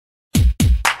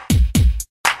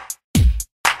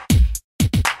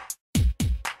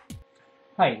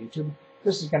Hi YouTube.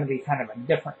 This is going to be kind of a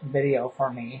different video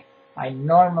for me. I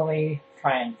normally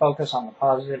try and focus on the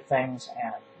positive things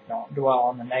and don't dwell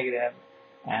on the negative,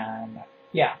 and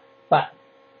yeah, but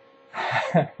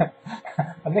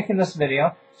I'm making this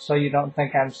video so you don't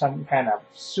think I'm some kind of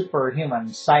superhuman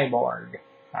cyborg,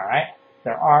 alright?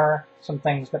 There are some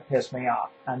things that piss me off,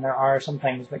 and there are some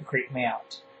things that creep me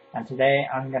out. And today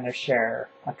I'm going to share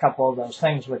a couple of those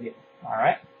things with you,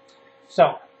 alright?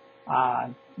 So,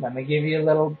 let me give you a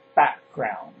little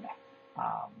background.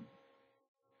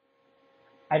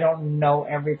 I don't know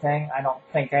everything. I don't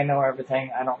think I know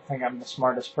everything. I don't think I'm the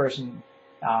smartest person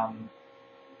on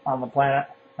the planet,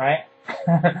 right?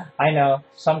 I know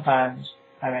sometimes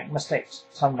I make mistakes.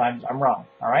 Sometimes I'm wrong,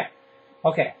 alright?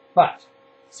 Okay, but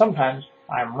sometimes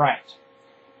I'm right.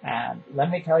 And let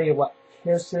me tell you what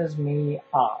pisses me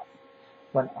off.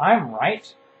 When I'm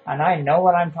right, and I know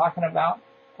what I'm talking about,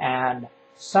 and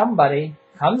somebody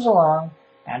comes along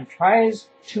and tries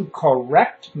to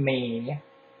correct me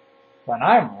when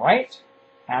I'm right,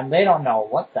 and they don't know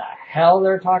what the hell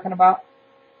they're talking about,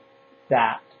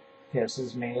 that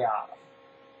pisses me off.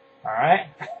 Alright?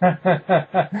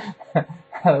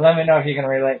 Let me know if you can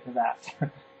relate to that.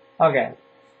 Okay.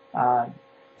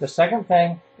 The second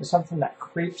thing is something that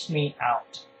creeps me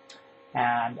out.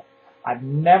 And I've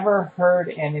never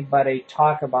heard anybody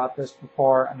talk about this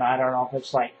before, and I don't know if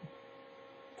it's like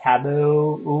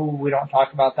taboo, ooh, we don't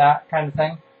talk about that kind of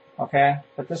thing, okay?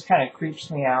 But this kind of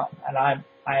creeps me out, and I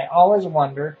always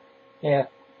wonder if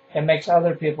it makes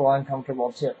other people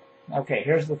uncomfortable too. Okay,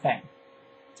 here's the thing.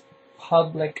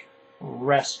 Public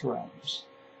restrooms,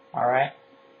 alright?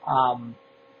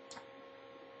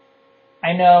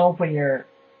 I know when you're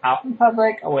out in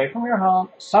public, away from your home,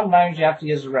 sometimes you have to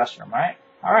use the restroom, right?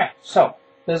 Alright, so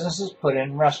businesses put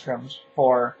in restrooms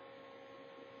for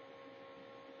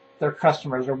their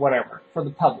customers or whatever, for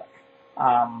the public.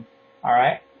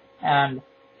 Alright? And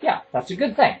yeah, that's a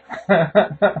good thing.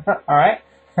 Alright?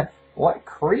 What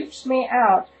creeps me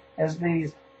out is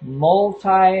these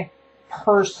multi-person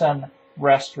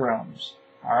restrooms.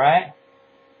 Alright?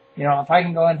 You know, if I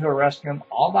can go into a restroom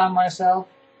all by myself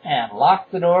and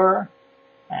lock the door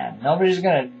and nobody's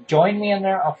going to join me in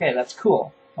there, okay, that's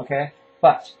cool. Okay?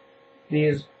 But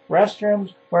these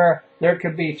restrooms where there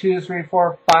could be 2, 3,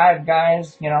 4, 5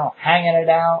 guys, you know, hanging it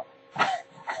out.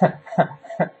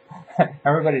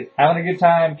 Everybody's having a good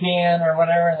time peeing or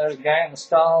whatever, and there's a guy in the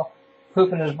stall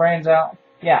pooping his brains out.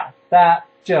 Yeah, that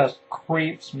just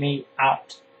creeps me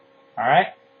out.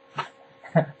 Alright?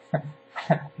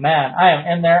 Man, I am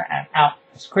in there and out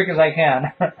as quick as I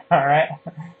can. Alright?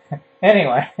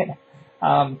 Anyway,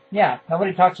 yeah,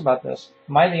 nobody talks about this.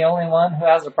 Am I the only one who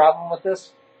has a problem with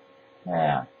this?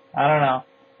 Yeah, I don't know.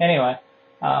 Anyway,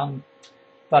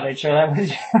 thought I'd share that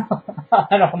with you.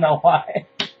 I don't know why.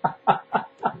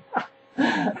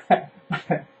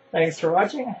 Thanks for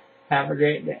watching. Have a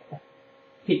great day.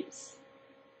 Peace.